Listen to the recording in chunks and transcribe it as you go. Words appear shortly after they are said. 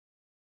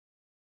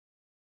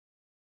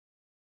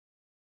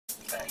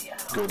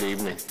Good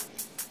evening.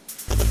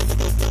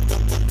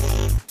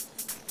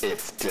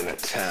 It's dinner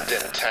time.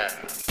 Dinner time.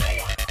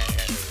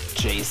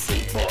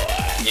 JC boy.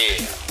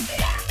 Yeah.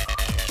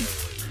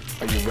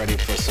 Are you ready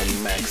for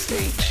some Max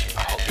H?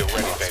 I hope you're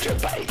ready, Monster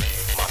baby.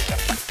 bites. Monster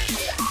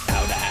bites.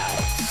 Out the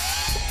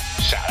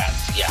house. Shout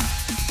outs, yeah.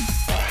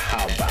 Or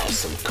how about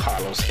some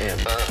Carlos M?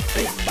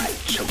 Big bite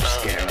choke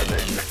scare of the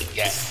night.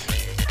 Yes.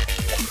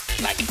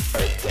 Like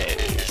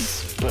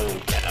Birthdays.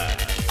 Boom time.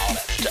 all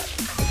that stuff.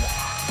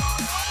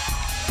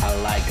 I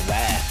like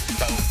that.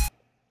 Boom.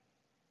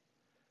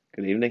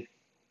 Good evening.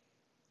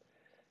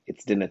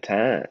 It's dinner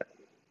time.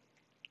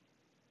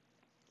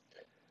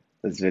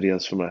 This video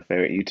is from my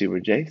favorite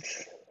YouTuber,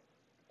 Jace.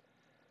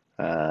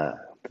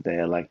 Today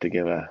I'd like to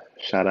give a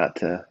shout out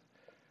to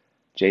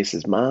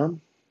Jace's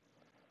mom,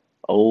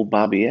 old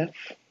Bobby F.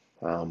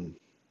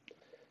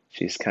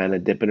 She's kind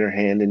of dipping her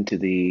hand into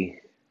the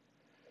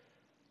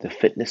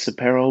fitness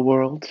apparel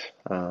world.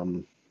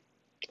 I'm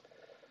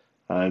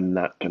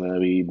not going to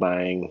be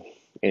buying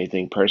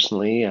anything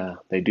personally.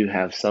 They do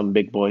have some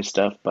big boy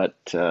stuff, but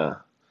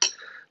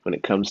when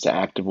it comes to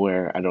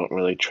activewear, I don't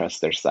really trust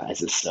their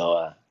sizes.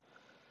 So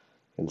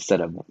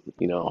instead of,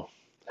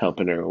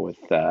 helping her with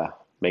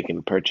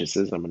making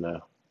purchases, I'm going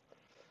to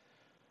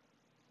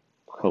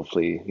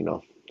hopefully,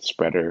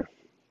 spread her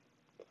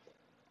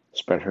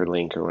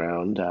link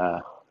around.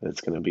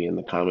 It's going to be in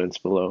the comments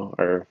below,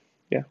 or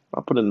yeah,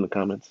 I'll put it in the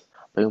comments.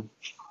 Boom.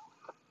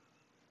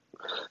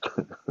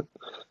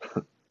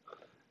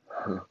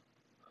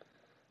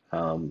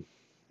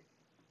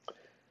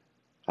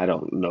 I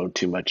don't know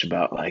too much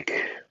about like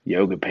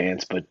yoga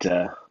pants, but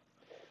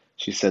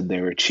she said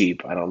they were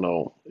cheap. I don't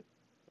know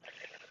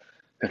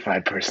if I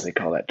personally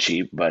call that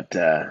cheap, but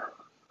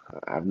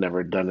I've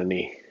never done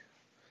any,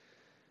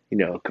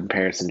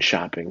 comparison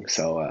shopping.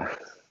 So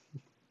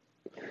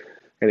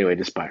anyway,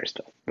 just buy her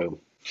stuff. Boom.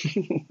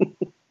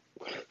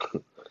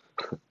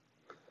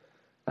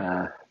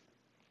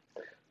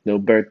 No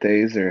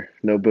birthdays or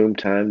no boom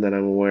time that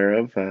I'm aware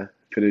of.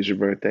 If it is your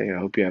birthday, I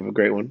hope you have a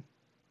great one.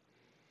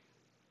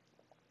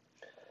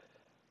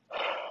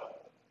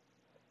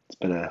 It's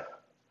been a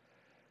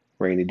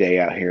rainy day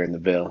out here in the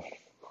Ville.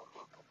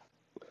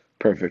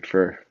 Perfect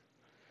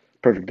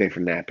day for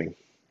napping.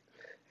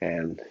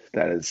 And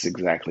that is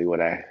exactly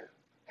what I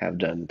have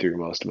done through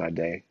most of my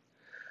day.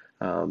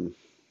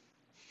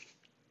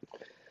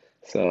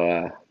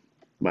 So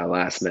my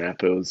last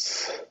nap,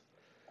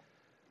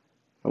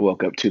 I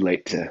woke up too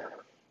late to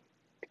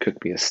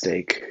cook me a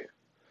steak,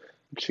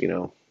 which,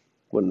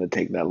 wouldn't have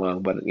taken that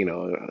long, but,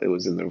 it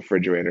was in the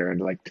refrigerator. I'd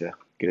like to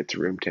get it to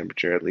room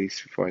temperature at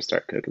least before I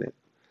start cooking it.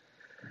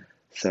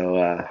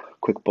 So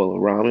quick bowl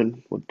of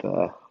ramen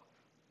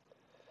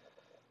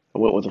I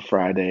went with a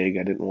fried egg.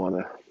 I didn't want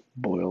to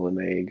boil an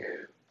egg,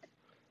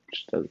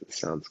 which doesn't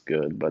sound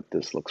good, but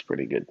this looks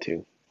pretty good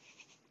too.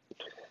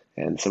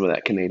 And some of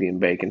that Canadian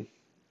bacon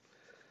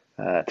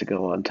to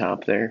go on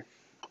top there.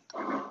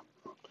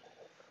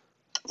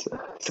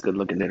 It's a good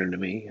looking dinner to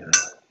me. A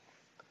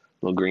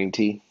little green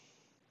tea.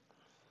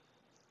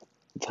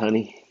 It's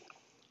honey.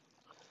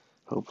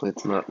 Hopefully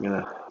it's not going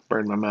to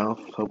burn my mouth.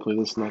 Hopefully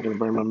this is not going to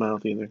burn my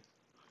mouth either.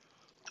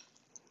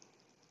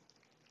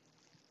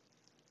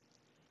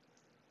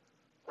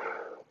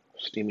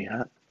 Steamy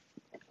hot.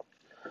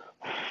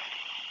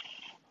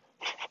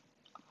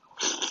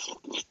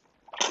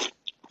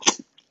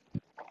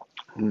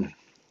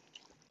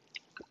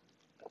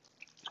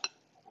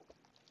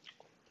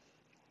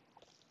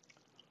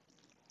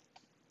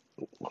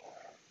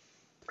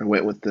 I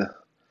went with the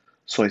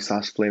soy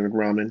sauce flavored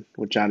ramen,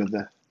 which out of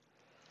the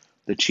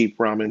cheap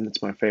ramen,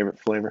 it's my favorite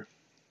flavor.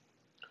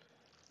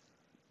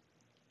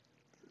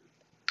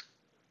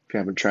 If you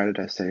haven't tried it,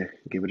 I say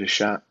give it a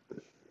shot.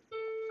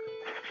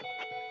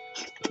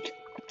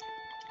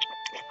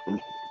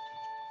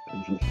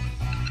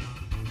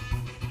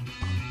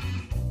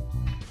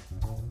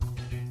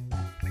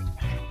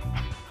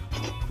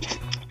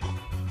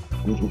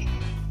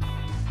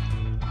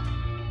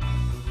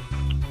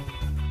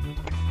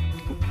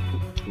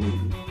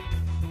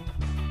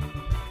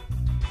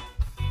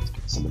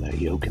 Some of that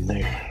yolk in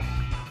there.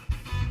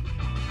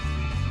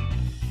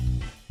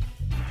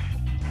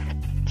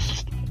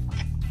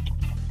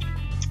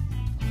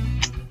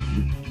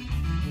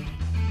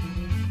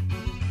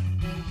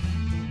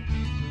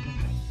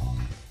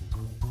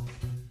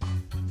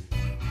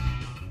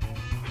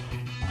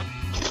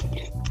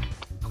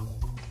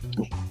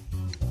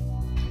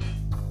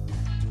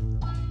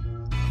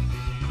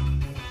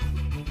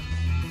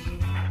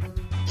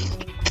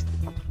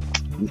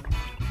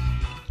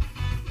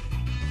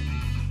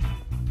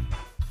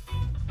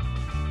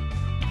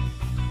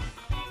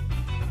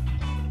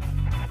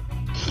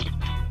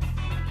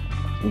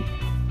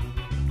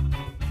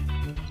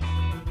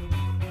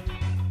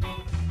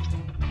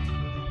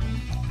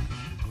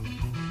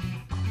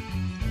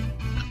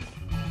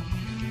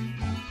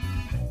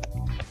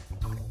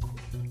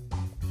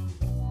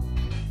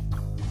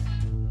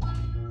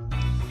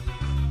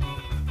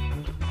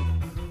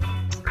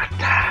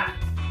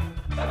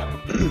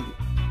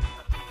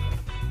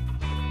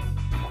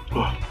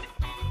 Oh.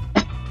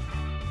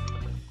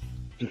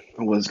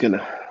 was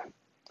gonna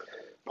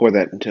pour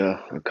that into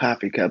a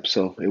coffee cup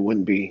so it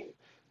wouldn't be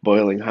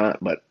boiling hot,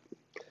 but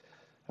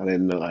I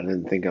didn't know. I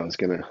didn't think I was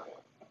gonna.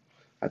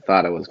 I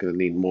thought I was gonna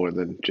need more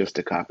than just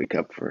a coffee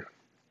cup for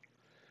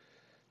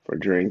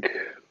drink,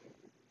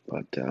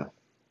 but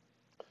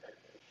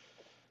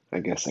I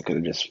guess I could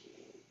have just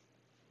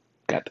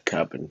got the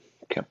cup and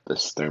kept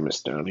this thermos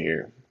down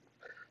here.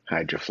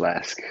 Hydro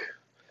flask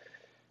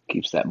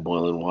keeps that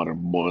boiling water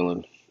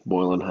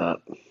boiling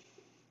hot.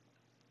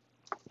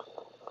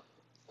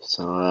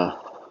 So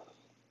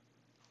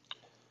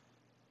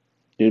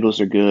noodles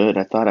are good.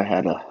 I thought I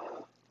had a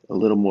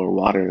little more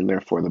water in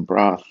there for the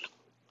broth,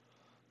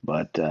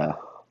 but the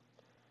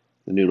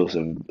noodles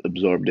have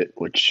absorbed it,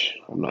 which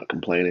I'm not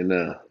complaining.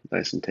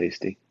 Nice and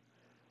tasty.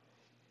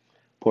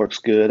 Pork's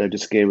good. I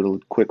just gave it a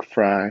quick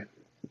fry,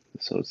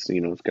 so it's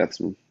got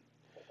some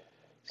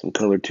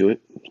color to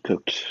it.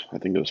 Cooked. I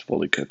think it was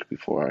fully cooked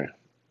before I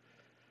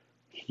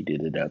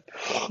heated it up.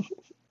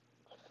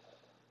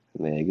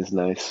 And the egg is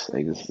nice.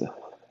 Egg is the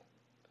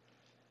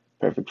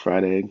perfect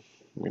fried egg.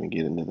 We're gonna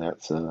get into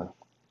that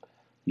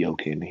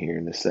yolk in here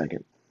in a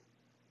second.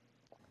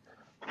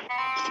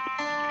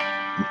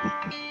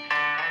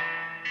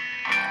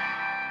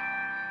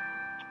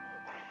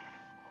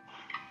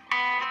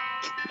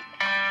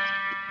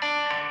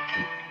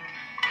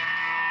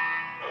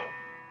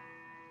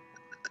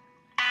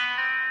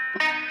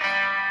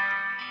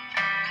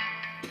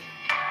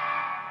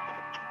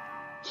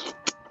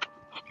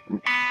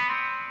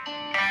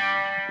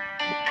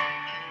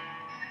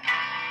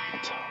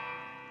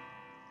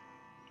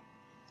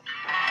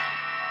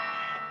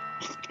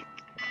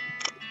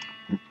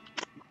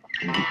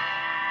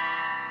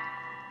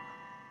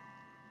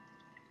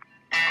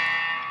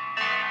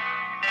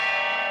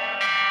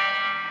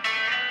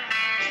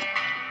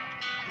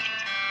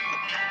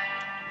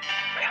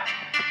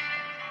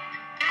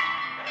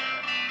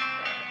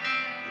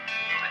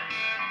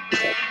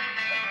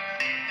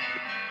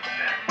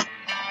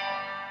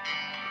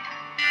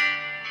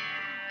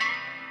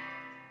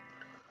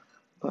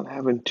 Not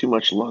having too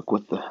much luck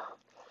with the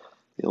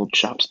old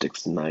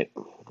chopsticks tonight.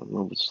 I don't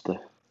know if it's the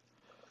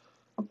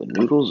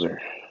noodles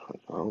or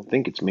I don't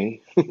think it's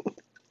me.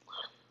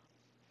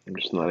 I'm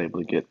just not able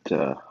to get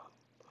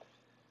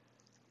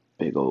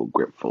big old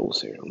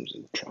gripfuls here. I'm just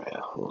gonna try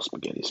a little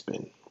spaghetti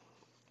spin.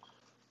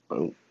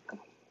 Boom.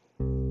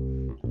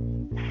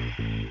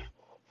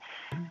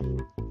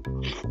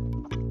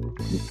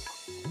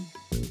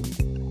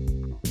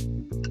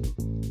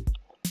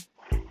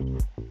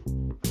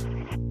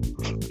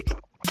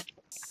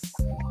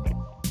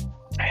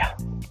 Yeah.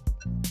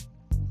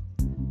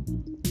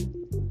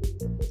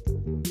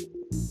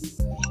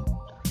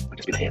 Might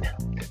just be the hand.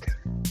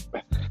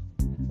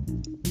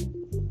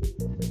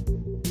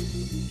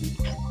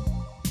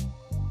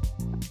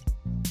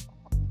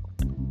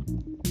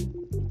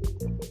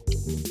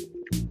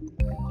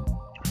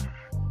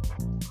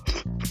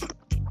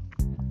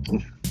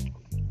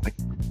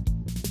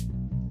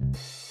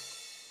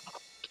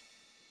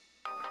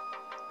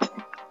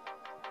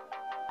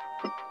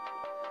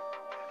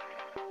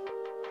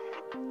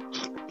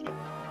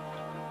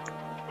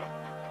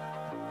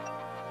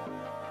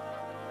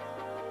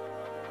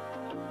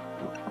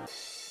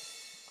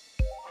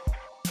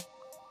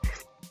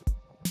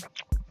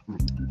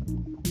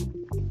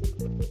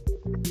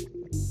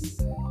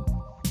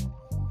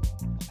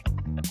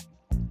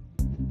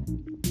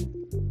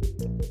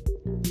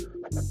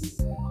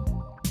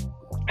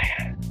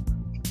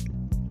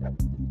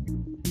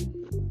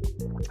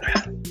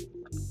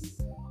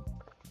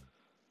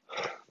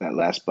 That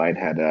last bite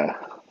had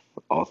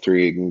all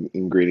three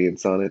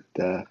ingredients on it.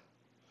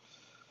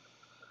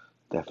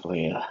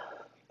 Definitely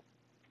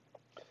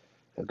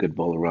a good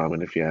bowl of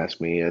ramen, if you ask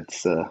me.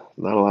 It's not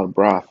a lot of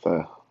broth.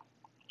 I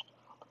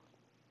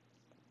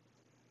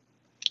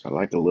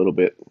like a little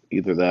bit,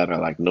 either that or I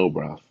like no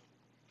broth.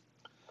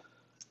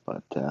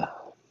 But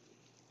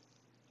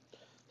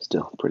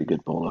still, pretty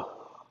good bowl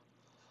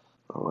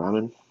of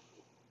ramen.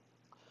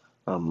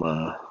 I'm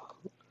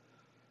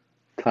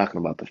talking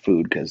about the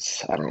food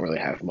because I don't really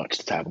have much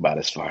to talk about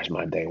as far as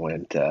my day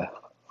went. Uh,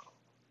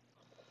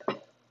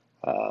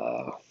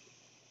 I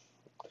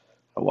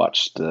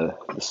watched the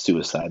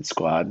Suicide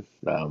Squad.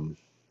 There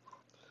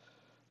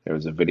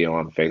was a video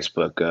on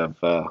Facebook of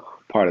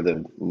part of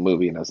the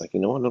movie, and I was like,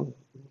 you know what? I'm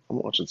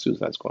watching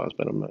Suicide Squad. It's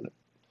been a minute,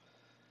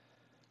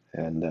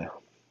 and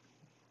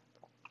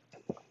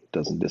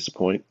doesn't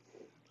disappoint.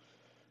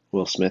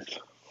 Will Smith.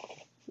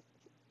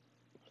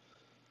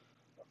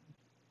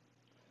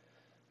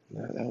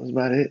 That was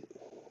about it.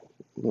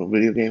 A little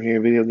video game here,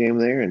 video game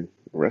there, and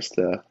rest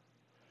of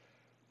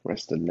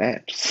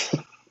naps.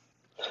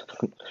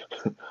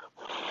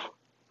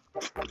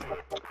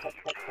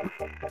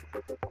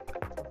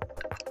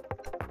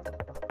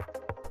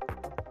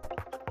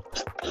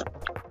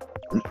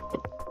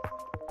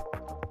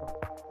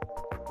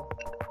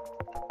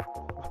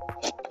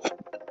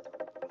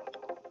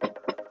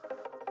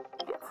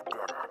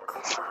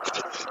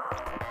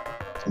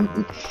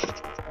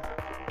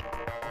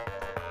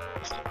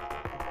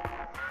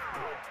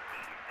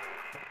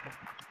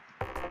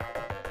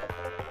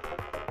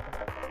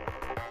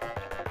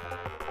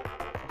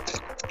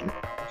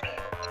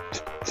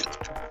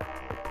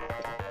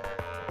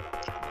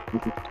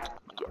 That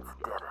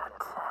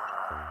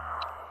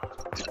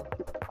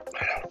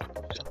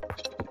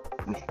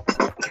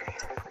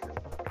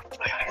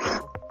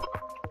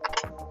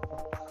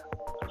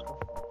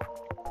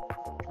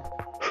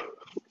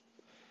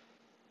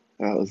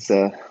was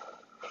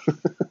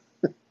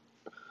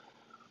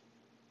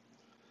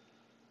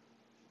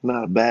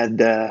not a bad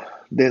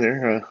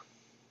dinner.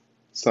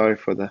 Sorry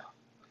for the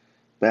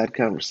bad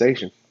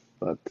conversation,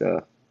 but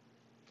if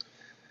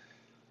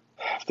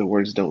the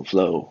words don't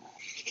flow,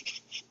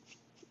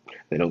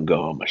 they don't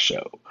go on my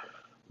show.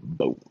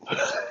 Boom.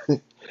 Excuse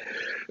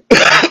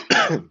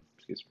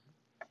me.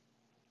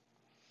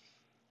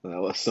 That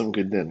was some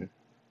good dinner,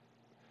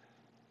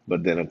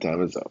 but dinner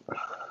time is over.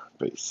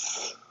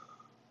 Peace.